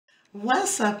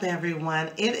What's up,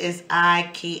 everyone? It is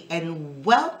Key, and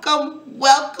welcome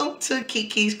to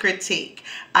Kiki's Critique.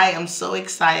 I am so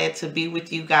excited to be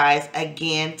with you guys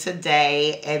again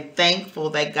today and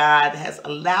thankful that God has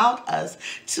allowed us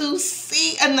to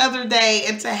see another day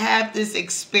and to have this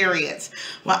experience.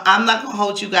 Well, I'm not going to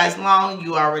hold you guys long.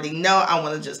 You already know I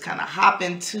want to just kind of hop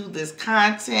into this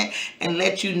content and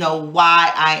let you know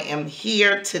why I am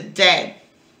here today.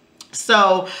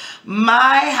 So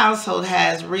my household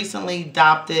has recently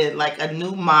adopted like a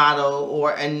new motto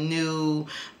or a new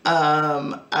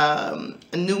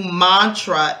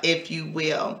mantra, if you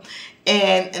will.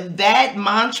 And that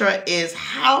mantra is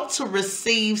how to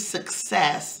receive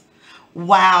success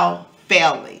while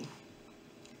failing.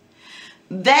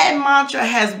 That mantra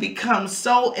has become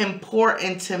so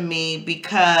important to me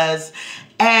because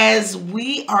as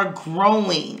we are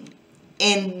growing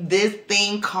in this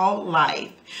thing called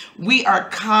life, we are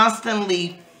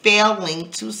constantly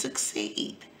failing to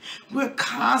succeed. We're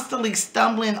constantly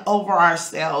stumbling over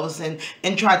ourselves and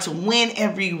try to win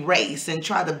every race and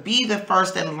try to be the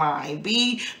first in line,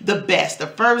 be the best, the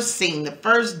first seen, the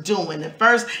first doing, the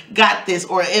first got this,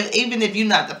 or even if you're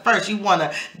not the first, you want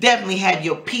to definitely have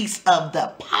your piece of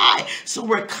the pie. So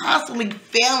we're constantly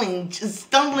failing, just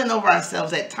stumbling over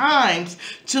ourselves at times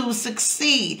to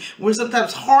succeed. We're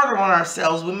sometimes harder on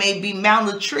ourselves. We may be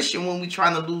malnutrition when we're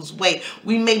trying to lose weight.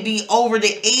 We may be over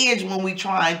the edge when we're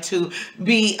trying to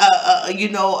be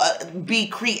be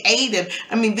creative.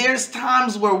 I mean, there's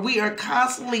times where we are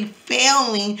constantly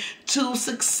failing to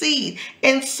succeed.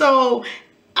 And so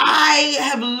I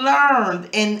have learned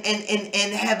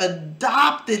and have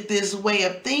adopted this way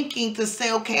of thinking to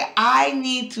say, okay, I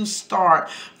need to start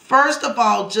first of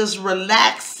all, just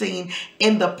relaxing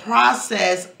in the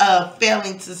process of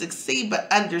failing to succeed,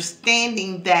 but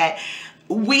understanding that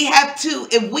we have to,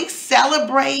 if we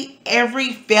celebrate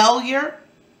every failure,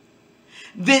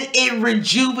 then it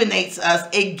rejuvenates us.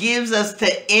 It gives us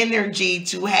the energy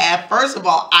to have, first of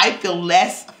all, I feel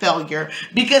less failure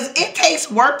because it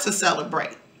takes work to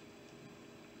celebrate.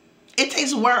 It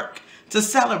takes work to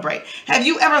celebrate. Have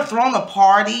you ever thrown a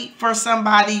party for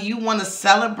somebody? You want to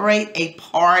celebrate a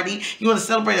party. You want to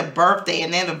celebrate a birthday,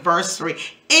 an anniversary.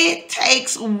 It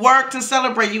takes work to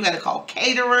celebrate. You got to call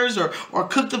caterers or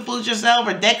cook the food yourself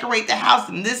or decorate the house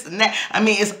and this and that. I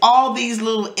mean, it's all these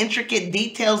little intricate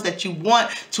details that you want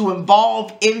to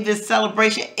involve in this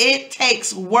celebration. It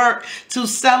takes work to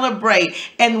celebrate.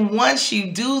 And once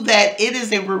you do that, it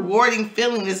is a rewarding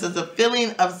feeling. This is a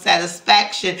feeling of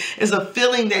satisfaction. It's a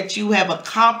feeling that you have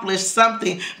accomplished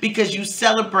something because you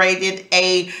celebrated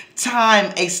a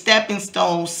time, a stepping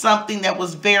stone, something that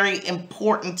was very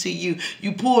important to you.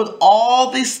 You pulled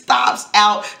all the stops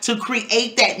out to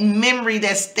create that memory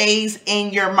that stays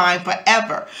in your mind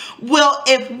forever. Well,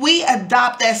 if we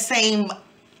adopt that same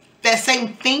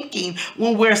thinking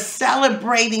when we're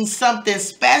celebrating something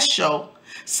special,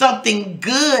 something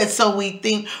good, so we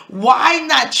think, why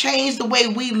not change the way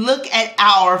we look at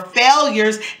our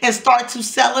failures and start to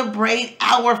celebrate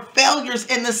our failures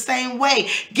in the same way,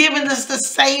 giving us the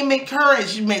same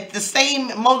encouragement, the same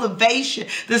motivation,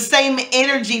 the same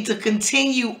energy to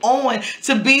continue on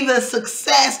to be the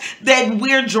success that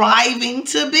we're driving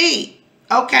to be.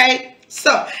 Okay?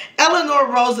 So,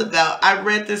 Eleanor Roosevelt, I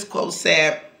read this quote,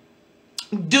 said,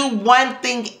 do one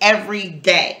thing every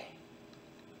day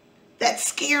that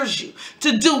scares you.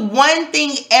 To do one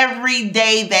thing every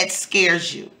day that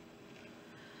scares you.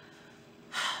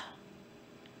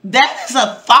 That is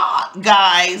a thought,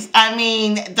 guys. I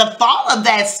mean, the thought of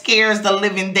that scares the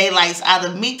living daylights out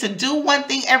of me. To do one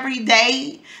thing every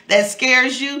day that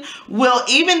scares you. Well,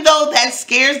 even though that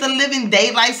scares the living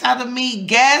daylights out of me,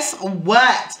 guess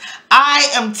what?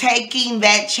 I am taking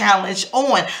that challenge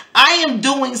on. I am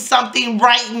doing something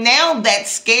right now that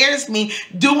scares me.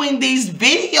 Doing these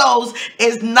videos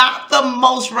is not the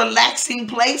most relaxing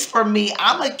place for me.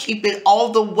 I'm going to keep it all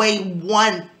the way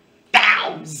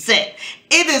 1,000.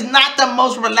 It is not the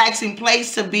most relaxing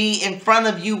place to be in front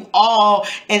of you all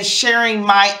and sharing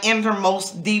my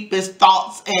innermost, deepest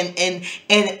thoughts and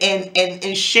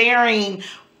sharing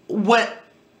what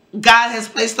God has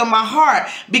placed on my heart,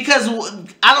 because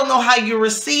I don't know how you're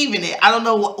receiving it. I don't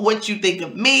know what you think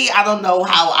of me. I don't know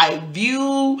how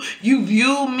you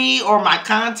view me or my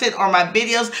content or my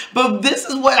videos. But this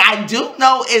is what I do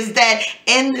know, is that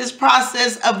in this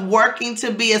process of working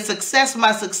to be a success,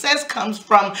 my success comes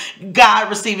from God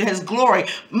receiving his glory.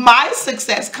 My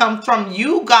success comes from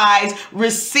you guys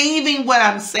receiving what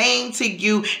I'm saying to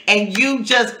you, and you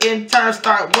just in turn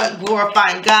start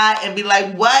glorifying God and be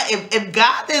like, what? If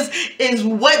God is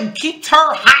what keeps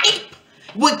her hype,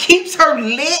 what keeps her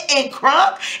lit and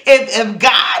crunk, if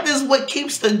God is what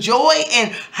keeps the joy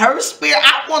in her spirit,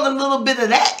 I want a little bit of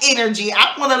that energy.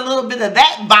 I want a little bit of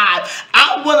that vibe.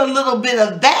 I want a little bit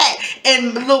of that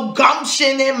and a little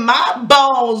gumption in my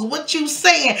bones. What you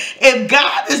saying? If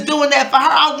God is doing that for her,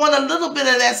 I want a little bit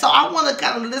of that. So I want to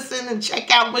kind of listen and check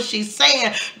out what she's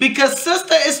saying, because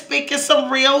sister is speaking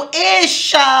some real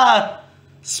ish.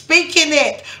 Speaking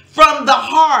it from the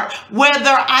heart. Whether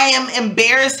I am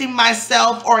embarrassing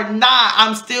myself or not,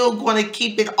 I'm still going to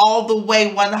keep it all the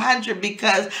way 100,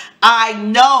 because I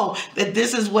know that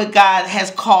this is what God has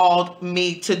called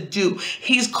me to do.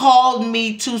 He's called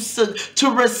me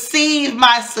to receive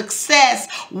my success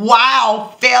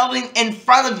while failing in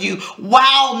front of you,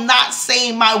 while not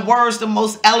saying my words the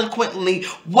most eloquently,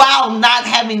 while not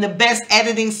having the best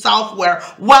editing software,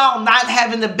 while not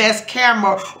having the best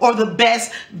camera or the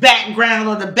best background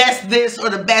or the best this or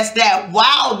the best that,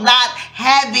 while not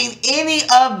having any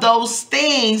of those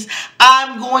things,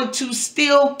 I'm going to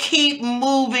still keep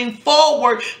moving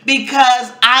forward,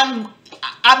 because I'm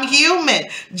human,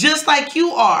 just like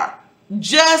you are.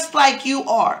 Just like you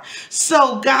are.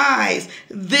 So guys,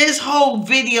 this whole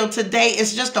video today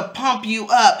is just to pump you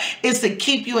up. It's to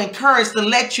keep you encouraged, to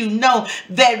let you know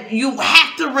that you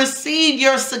have to receive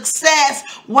your success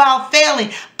while failing.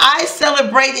 I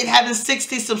celebrated having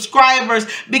 60 subscribers,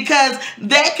 because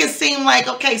that can seem like,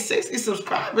 okay, 60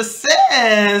 subscribers,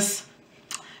 sis,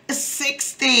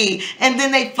 60, and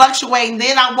then they fluctuate. And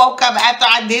then I woke up after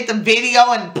I did the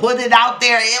video and put it out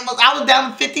there, I was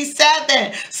down to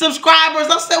 57 subscribers.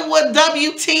 I said, what,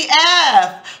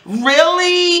 WTF?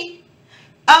 Really?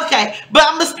 Okay, but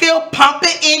I'm going to still pump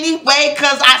it anyway,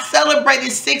 because I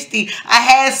celebrated 60. I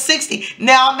had 60.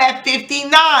 Now I'm at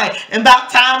 59. And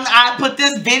about time I put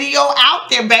this video out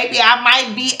there, baby, I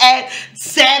might be at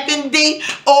 70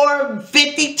 or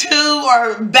 52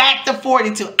 or back to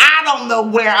 42. I don't know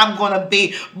where I'm going to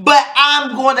be, but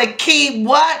I'm going to keep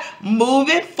what?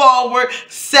 Moving forward,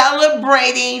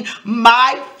 celebrating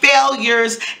my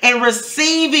failures and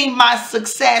receiving my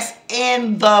success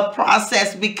in the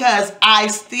process, because I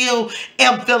still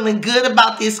am feeling good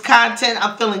about this content.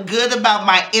 I'm feeling good about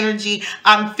my energy.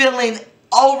 I'm feeling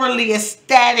overly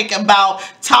ecstatic about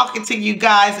talking to you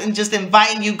guys and just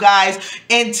inviting you guys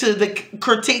into the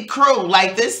critique crew.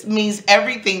 Like, this means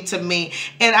everything to me.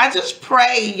 And I just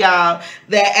pray, y'all,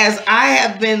 that as I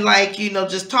have been, like, you know,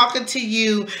 just talking to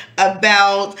you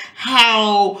about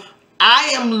how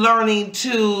I am learning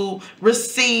to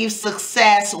receive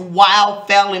success while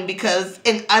failing, because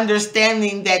in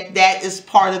understanding that that is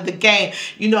part of the game.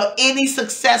 You know, any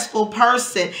successful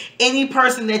person, any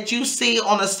person that you see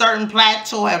on a certain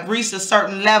plateau, have reached a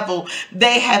certain level,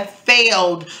 they have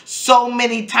failed so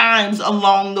many times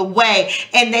along the way,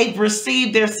 and they've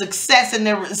received their success, and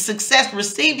their success,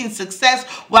 receiving success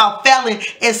while failing,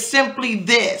 is simply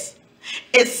this.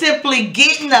 It's simply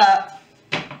getting up,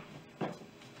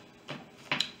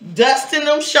 dusting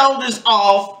them shoulders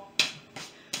off,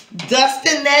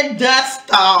 dusting that dust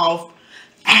off,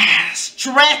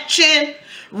 stretching,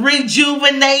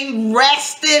 rejuvenating,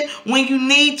 resting when you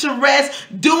need to rest,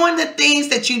 doing the things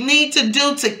that you need to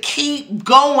do to keep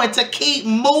going, to keep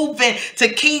moving, to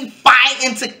keep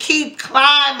fighting, to keep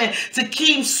climbing, to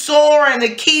keep soaring,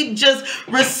 to keep just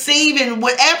receiving,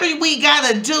 whatever we got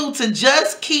to do to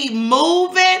just keep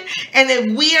moving. And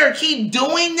if we keep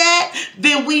doing that,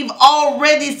 then we've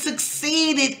already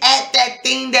succeeded at that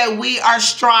thing that we are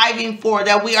striving for,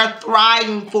 that we are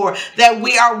thriving for, that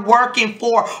we are working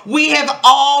for. We have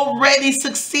already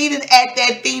succeeded at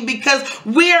that thing, because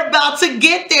we're about to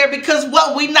get there, because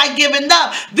what, we're not giving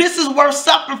up. This is worth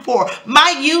suffering for.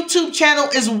 My YouTube channel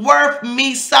is worth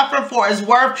me suffering for. It's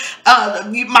worth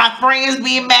my friends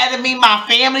being mad at me, my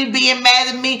family being mad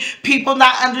at me, people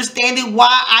not understanding why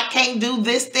I can't do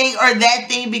this thing or that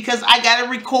thing, because I gotta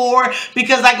record,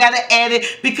 because I gotta edit,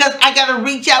 because I gotta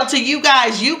reach out to you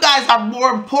guys. You guys are more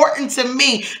important to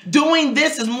me. Doing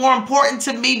this is more important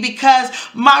to me, because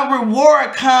my reward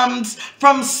comes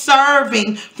from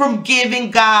serving, from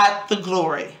giving God the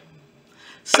glory.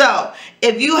 So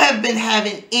if you have been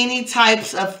having any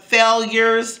types of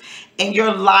failures in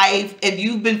your life, if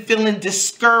you've been feeling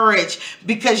discouraged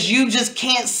because you just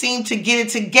can't seem to get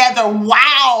it together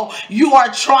while you are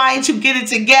trying to get it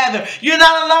together, you're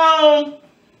not alone.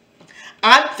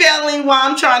 I'm failing while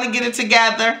I'm trying to get it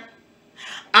together.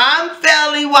 I'm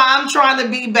failing while I'm trying to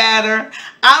be better.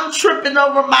 I'm tripping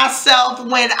over myself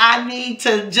when I need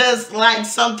to just, like,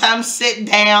 sometimes sit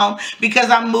down because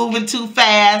I'm moving too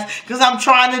fast, because I'm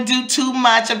trying to do too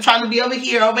much. I'm trying to be over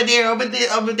here, over there, over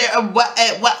there, over there, what.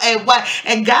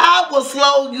 And God will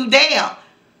slow you down.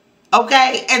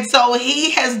 Okay, and so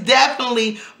he has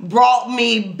definitely brought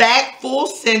me back full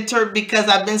center because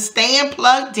I've been staying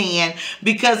plugged in,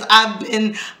 because I've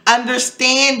been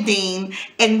understanding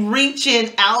and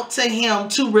reaching out to him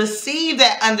to receive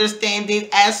that understanding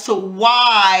as to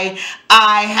why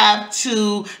I have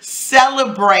to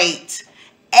celebrate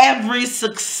every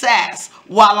success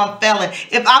while I'm failing.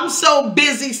 If I'm so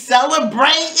busy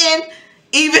celebrating,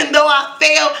 even though I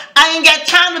fail, I ain't got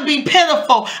time to be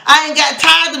pitiful. I ain't got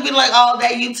time to be like, oh,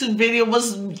 that YouTube video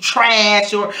was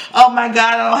trash, or oh my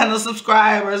God, I don't have no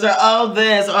subscribers, or oh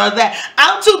this or that.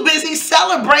 I'm too busy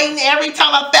celebrating every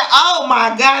time I fail. Oh my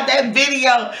God, that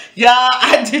video, y'all,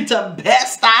 I did the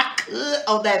best I could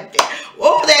on that video.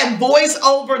 Oh, that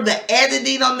voiceover, the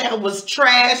editing on that was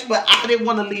trash, but I didn't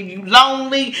want to leave you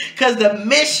lonely because the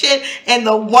mission and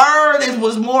the word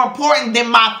was more important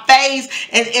than my face.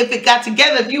 And if it got together,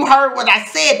 if you heard what I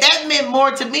said, that meant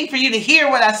more to me for you to hear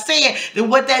what I said than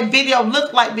what that video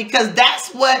looked like, because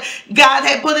that's what God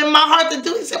had put in my heart to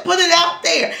do. He said, put it out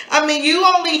there. I mean, you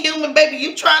only human, baby.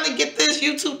 You trying to get this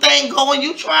YouTube thing going.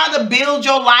 You trying to build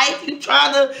your life. You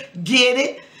trying to get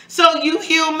it. So you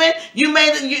human, you made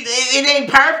it, it ain't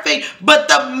perfect, but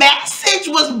the message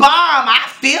was bomb. I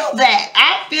feel that.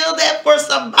 I feel that for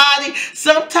somebody.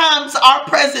 Sometimes our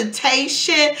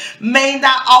presentation may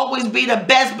not always be the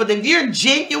best, but if you're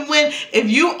genuine, if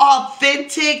you're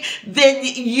authentic, then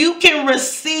you can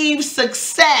receive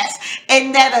success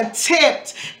in that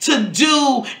attempt to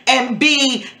do and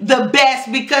be the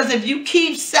best. Because if you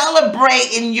keep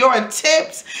celebrating your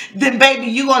attempts, then baby,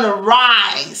 you're going to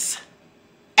rise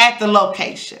at the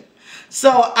location. So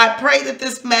I pray that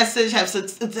this message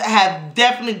have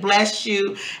definitely blessed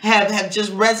you, have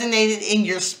just resonated in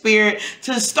your spirit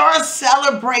to start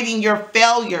celebrating your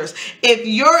failures. If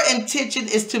your intention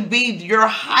is to be your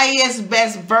highest,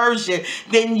 best version,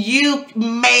 then you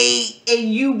may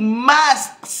and you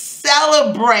must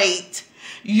celebrate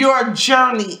your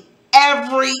journey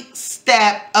every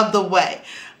step of the way.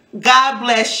 God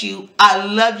bless you. I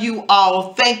love you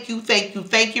all. Thank you, thank you,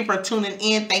 thank you for tuning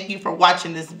in. Thank you for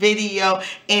watching this video.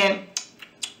 And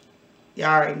you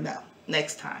already know.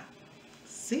 Next time.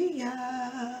 See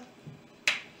ya.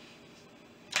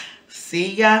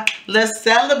 See ya. Let's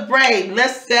celebrate.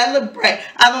 Let's celebrate.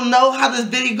 I don't know how this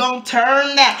video gonna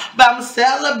turn out, but I'm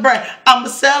celebrate. I'm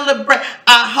celebrate.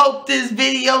 I hope this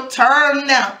video turn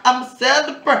out. I'm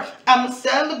celebrate. I'm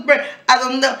celebrate. I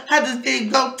don't know how this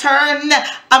video gonna turn out.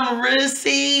 I'm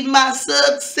receive my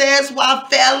success while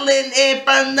failing in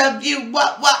front of you.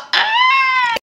 What?